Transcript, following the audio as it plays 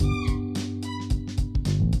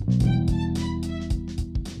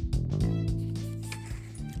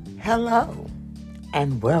Hello,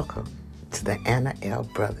 and welcome to the Anna L.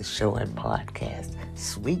 Brothers Show and Podcast,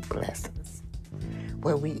 Sweet Blessings,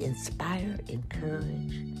 where we inspire,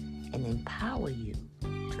 encourage, and empower you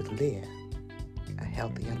to live a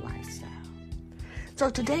healthier lifestyle.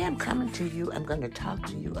 So today I'm going to talk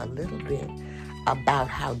to you a little bit about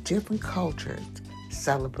how different cultures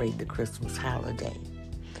celebrate the Christmas holiday.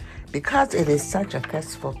 Because it is such a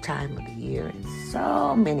festival time of the year and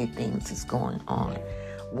so many things is going on,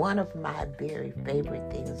 one of my very favorite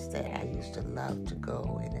things that I used to love to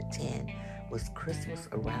go and attend was Christmas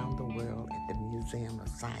Around the World at the Museum of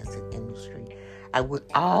Science and Industry. I would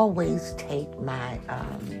always take my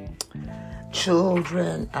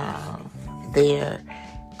children there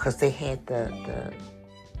because they had the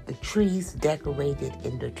trees decorated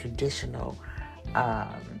in the traditional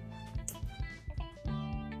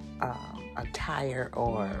attire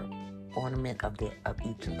or ornament of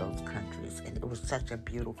each of those countries, and it was such a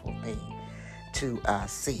beautiful thing to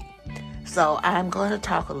see. So I'm going to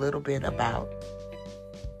talk a little bit about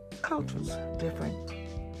cultures, different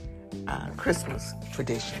Christmas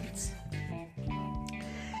traditions.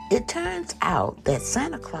 It turns out that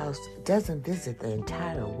Santa Claus doesn't visit the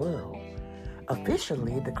entire world.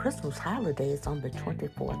 Officially, the Christmas holiday is on the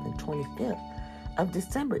 24th and 25th of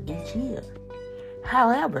December each year.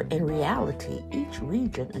 However, in reality, each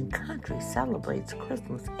region and country celebrates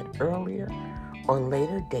Christmas at earlier or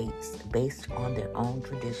later dates based on their own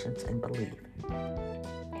traditions and beliefs.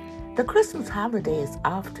 The Christmas holiday is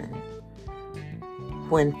often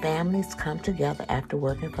when families come together after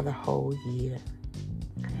working for the whole year.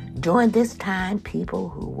 During this time, people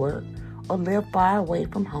who work or live far away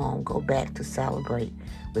from home go back to celebrate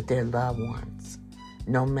with their loved ones,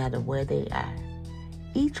 no matter where they are.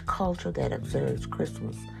 Each culture that observes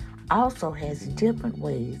Christmas also has different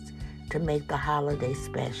ways to make the holiday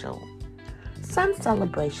special. Some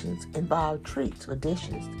celebrations involve treats or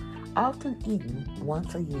dishes often eaten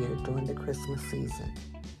once a year during the Christmas season.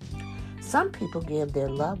 Some people give their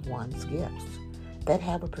loved ones gifts that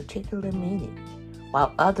have a particular meaning,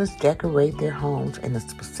 while others decorate their homes in a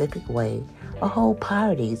specific way or hold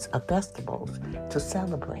parties or festivals to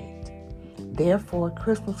celebrate. Therefore,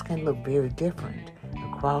 Christmas can look very different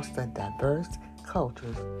across the diverse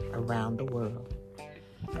cultures around the world.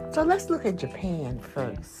 So let's look at Japan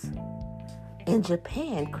first. In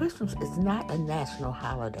Japan, Christmas is not a national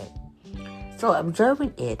holiday, so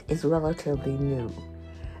observing it is relatively new.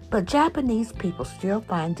 But Japanese people still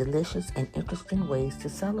find delicious and interesting ways to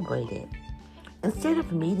celebrate it. Instead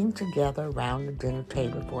of meeting together around the dinner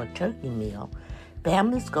table for a turkey meal,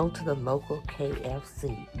 families go to the local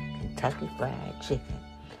KFC, Kentucky Fried Chicken.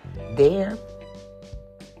 There,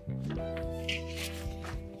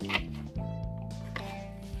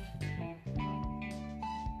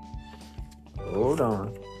 hold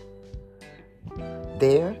on.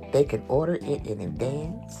 There, they can order it in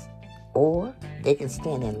advance, or they can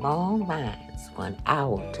stand in long lines for an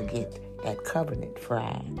hour to get that covenant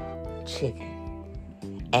fried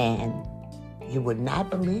chicken. And you would not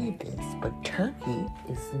believe this, but turkey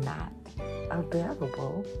is not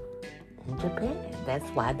available in Japan. That's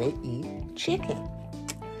why they eat chicken.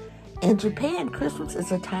 In Japan, Christmas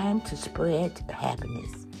is a time to spread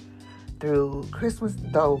happiness through Christmas,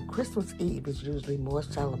 though Christmas Eve is usually more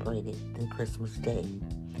celebrated than Christmas Day.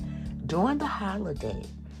 During the holiday,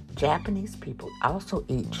 Japanese people also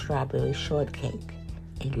eat strawberry shortcake,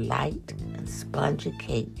 a light and spongy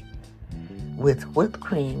cake with whipped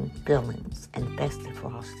cream fillings and festive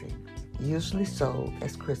frosting, usually sold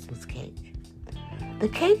as Christmas cake. The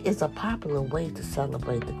cake is a popular way to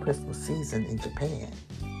celebrate the Christmas season in Japan.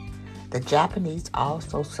 The Japanese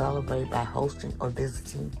also celebrate by hosting or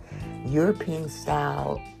visiting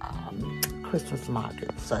European-style Christmas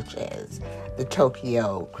markets, such as the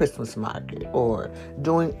Tokyo Christmas Market, or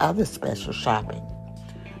doing other special shopping.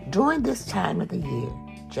 During this time of the year,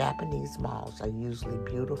 Japanese malls are usually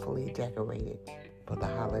beautifully decorated for the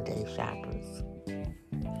holiday shoppers.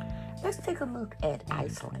 Let's take a look at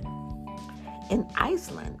Iceland. In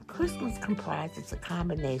Iceland, Christmas comprises a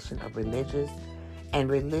combination of religious and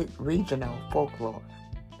regional folklore.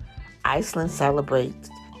 Iceland celebrates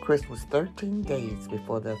Christmas 13 days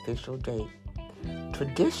before the official date.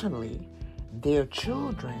 Traditionally, their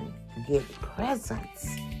children get presents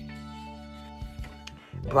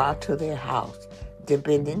brought to their house,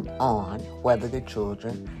 depending on whether the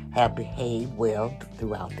children have behaved well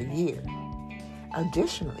throughout the year.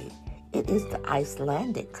 Additionally, it is the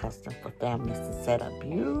Icelandic custom for families to set up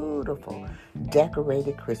beautiful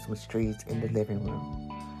decorated Christmas trees in the living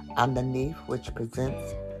room, underneath which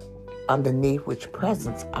presents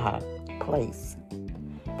are placed.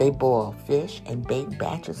 They boil fish and bake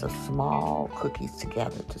batches of small cookies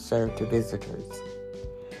together to serve to visitors.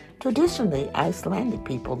 Traditionally, Icelandic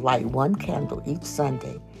people light one candle each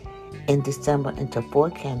Sunday in December until 4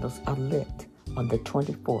 candles are lit on the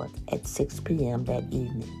 24th at 6 p.m. that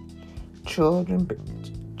evening.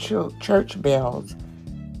 Church bells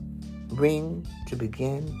ring to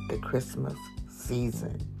begin the Christmas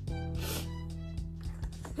season.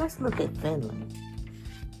 Let's look at Finland.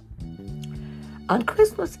 On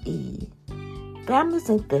Christmas Eve, families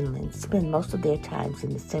in Finland spend most of their times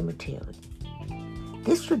in the cemetery.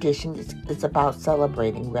 This tradition is about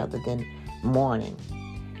celebrating rather than mourning.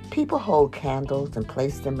 People hold candles and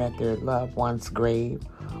place them at their loved one's grave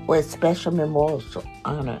or as special memorials to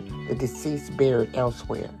honor the deceased buried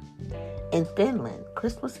elsewhere. In Finland,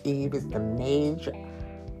 Christmas Eve is the major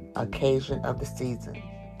occasion of the season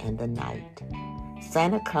and the night.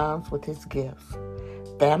 Santa comes with his gifts.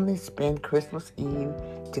 Families spend Christmas Eve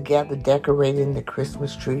together decorating the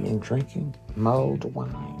Christmas tree and drinking mulled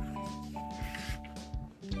wine.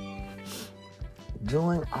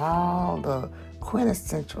 Doing all the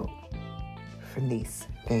quintessential Finnish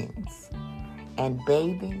things and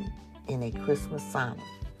bathing in a Christmas sauna.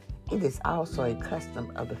 It is also a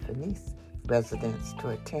custom of the Finnish residents to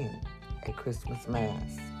attend a Christmas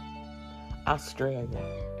Mass.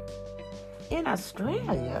 Australia. In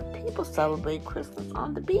Australia, people celebrate Christmas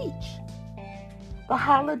on the beach. The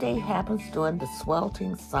holiday happens during the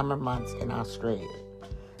sweltering summer months in Australia,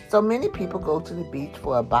 so many people go to the beach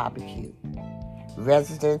for a barbecue.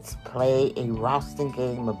 Residents play a rousing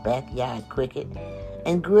game of backyard cricket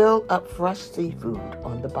and grill up fresh seafood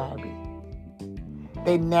on the barbie.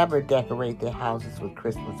 They never decorate their houses with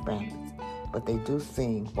Christmas banners, but they do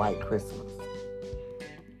sing White Christmas.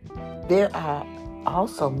 There are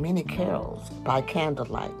also many carols by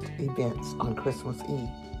candlelight events on Christmas Eve,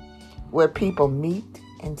 where people meet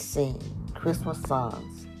and sing Christmas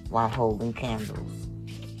songs while holding candles.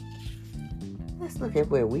 Let's look at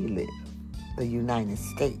where we live, the United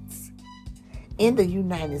States. In the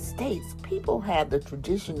United States, people have the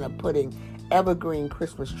tradition of putting evergreen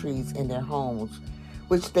Christmas trees in their homes,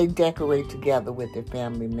 which they decorate together with their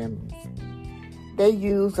family members. They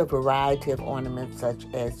use a variety of ornaments such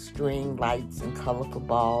as string lights and colorful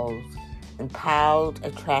balls and piled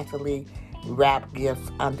attractively wrapped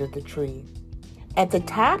gifts under the tree. At the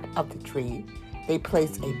top of the tree, they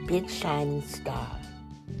place a big shining star.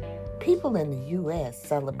 People in the U.S.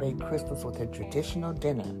 celebrate Christmas with a traditional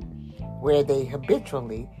dinner where they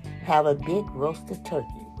habitually have a big roasted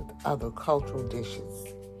turkey with other cultural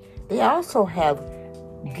dishes. They also have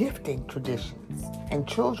gifting traditions, and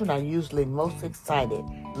children are usually most excited,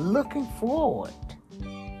 looking forward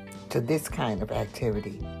to this kind of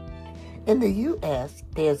activity. In the U.S.,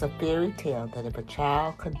 there's a fairy tale that if a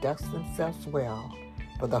child conducts themselves well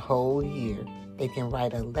for the whole year, they can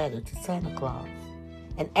write a letter to Santa Claus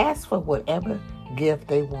and ask for whatever gift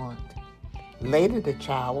they want. Later, the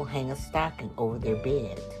child will hang a stocking over their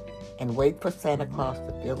bed and wait for Santa Claus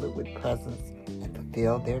to fill it with presents and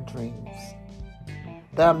fulfill their dreams.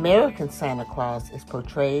 The American Santa Claus is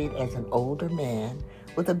portrayed as an older man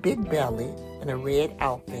with a big belly and a red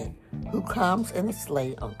outfit who comes in a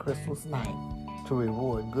sleigh on Christmas night to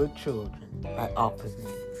reward good children by offering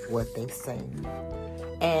them what they say.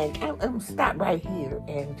 And I'm going to stop right here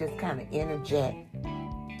and just kind of interject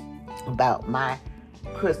about my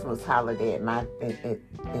Christmas holiday in my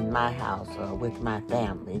house with my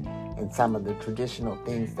family and some of the traditional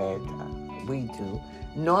things that we do.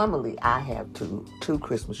 Normally, I have two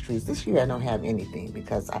Christmas trees. This year, I don't have anything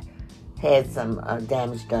because I had some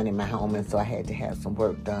damage done in my home, and so I had to have some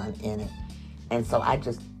work done in it. And so I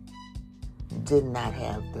just did not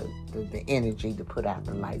have the energy to put out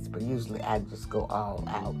the lights, but usually I just go all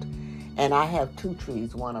out. And I have 2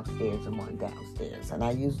 trees, one upstairs and one downstairs. And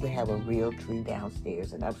I usually have a real tree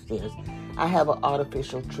downstairs, and upstairs I have an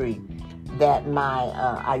artificial tree that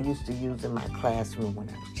I used to use in my classroom when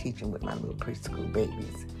I was teaching with my little preschool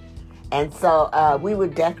babies. And so we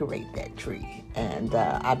would decorate that tree. And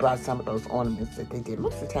I brought some of those ornaments that they did.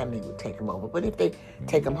 Most of the time they would take them over, but if they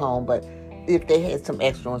take them home, but if they had some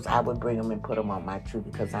extra ones, I would bring them and put them on my tree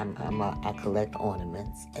because I collect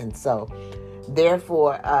ornaments. And so,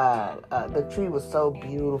 therefore, the tree was so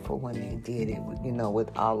beautiful when they did it, with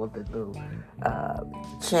all of the little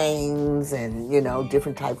chains and,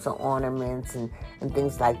 different types of ornaments and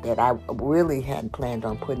things like that. I really hadn't planned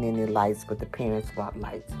on putting any lights, but the parents bought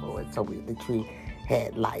lights for it, so the tree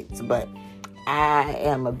had lights. But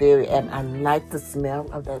I like the smell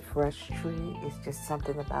of that fresh tree. It's just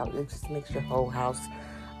something about it. It just makes your whole house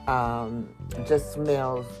just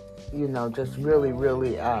smells, just really,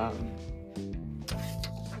 really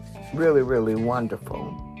really, really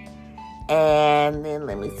wonderful. And then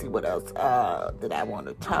let me see what else that I want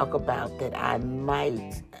to talk about that I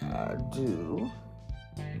might do.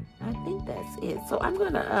 I think that's it. So I'm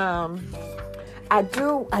gonna I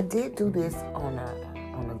did do this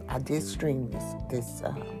I did stream this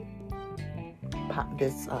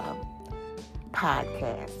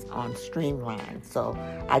podcast on Streamline. So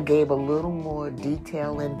I gave a little more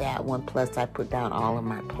detail in that one. Plus I put down all of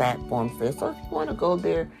my platforms there. So if you want to go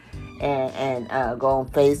there and go on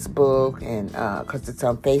Facebook, and because it's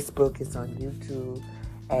on Facebook, it's on YouTube,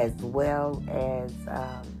 as well as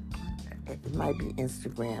it might be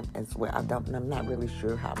Instagram as well. I'm not really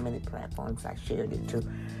sure how many platforms I shared it to,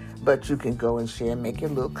 but you can go and share, make your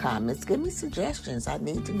little comments, give me suggestions. I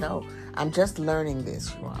need to know. I'm just learning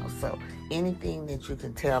this, you all. So anything that you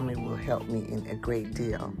can tell me will help me in a great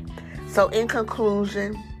deal. So in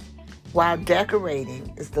conclusion, while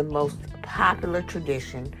decorating is the most popular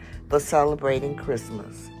tradition for celebrating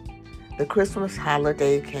Christmas, the Christmas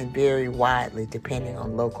holiday can vary widely depending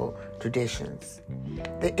on local traditions.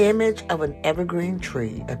 The image of an evergreen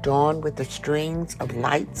tree adorned with the strings of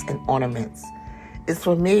lights and ornaments is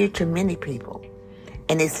familiar to many people,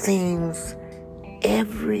 and it seems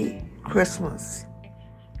every Christmas.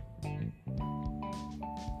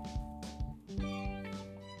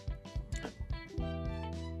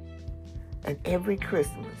 And every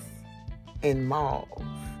Christmas in malls,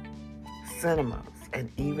 cinemas,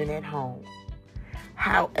 and even at home.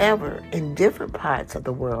 However, in different parts of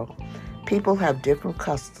the world, people have different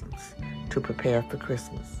customs to prepare for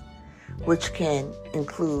Christmas, which can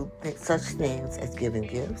include such things as giving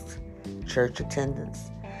gifts, church attendance,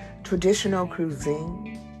 traditional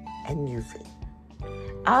cuisine, and music.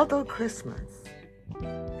 Although Christmas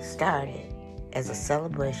started as a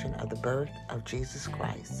celebration of the birth of Jesus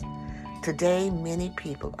Christ, today many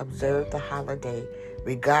people observe the holiday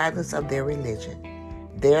regardless of their religion.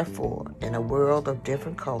 Therefore, in a world of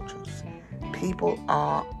different cultures, people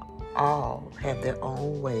all have their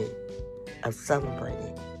own way of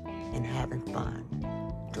celebrating and having fun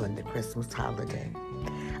during the Christmas holiday.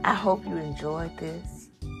 I hope you enjoyed this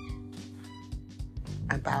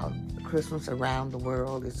about Christmas around the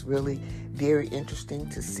world. It's really very interesting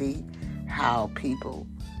to see how people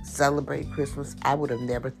celebrate Christmas. I would have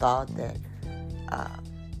never thought that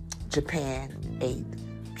Japan ate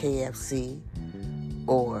KFC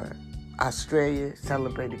or Australia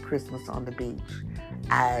celebrated Christmas on the beach.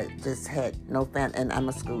 I just had no fan, and I'm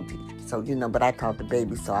a school teacher, so but I taught the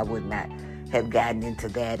baby, so I would not have gotten into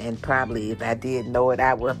that. And probably if I did know it,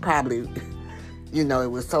 I would probably, it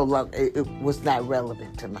was so long, it was not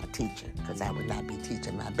relevant to my teaching, because I would not be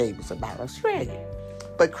teaching my babies about Australia.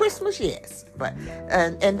 But Christmas, yes. But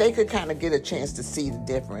and they could kind of get a chance to see the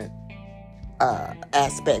different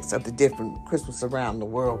aspects of the different Christmas around the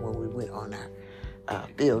world when we went on our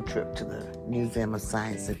field trip to the Museum of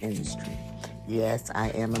Science and Industry. Yes, I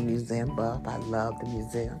am a museum buff. I love the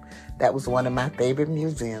museum. That was one of my favorite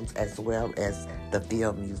museums, as well as the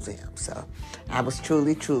Field Museum. So I was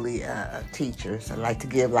truly a teacher. So I like to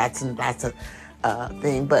give lots and lots of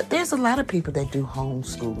thing, but there's a lot of people that do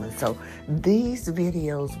homeschooling, so these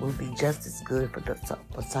videos will be just as good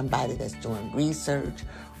for somebody that's doing research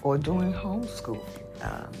or doing homeschooling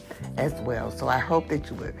as well. So I hope that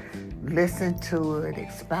you would listen to it,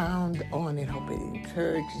 expound on it. Hope it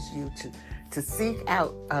encourages you to seek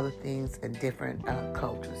out other things in different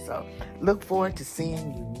cultures. So look forward to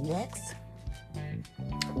seeing you next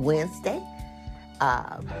Wednesday,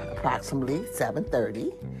 approximately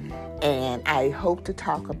 7:30. And I hope to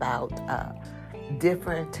talk about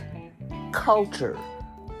different culture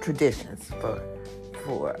traditions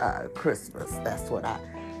for Christmas. That's what I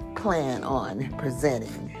plan on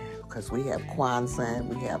presenting, because we have Kwanzaa and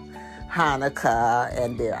we have Hanukkah,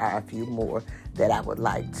 and there are a few more that I would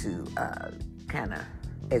like to kind of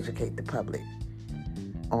educate the public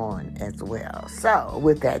on as well. So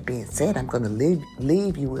with that being said, I'm going to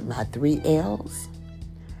leave you with my 3 L's.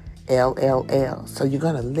 LLL. So you're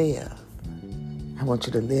going to live. I want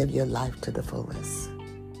you to live your life to the fullest.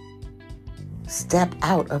 Step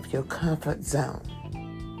out of your comfort zone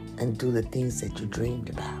and do the things that you dreamed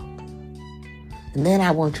about. And then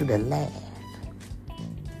I want you to laugh.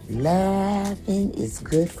 Laughing is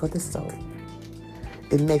good for the soul.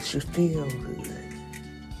 It makes you feel good.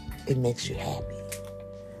 It makes you happy.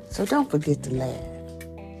 So don't forget to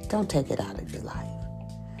laugh. Don't take it out of your life.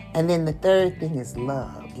 And then the third thing is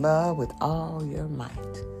love. Love with all your might.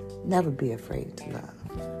 Never be afraid to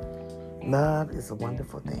love. Love is a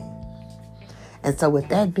wonderful thing. And so with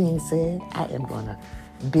that being said, I am going to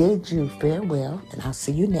bid you farewell, and I'll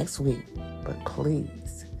see you next week. But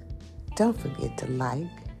please, don't forget to like,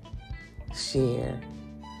 share,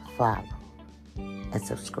 follow, and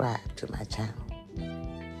subscribe to my channel.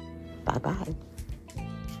 Bye-bye.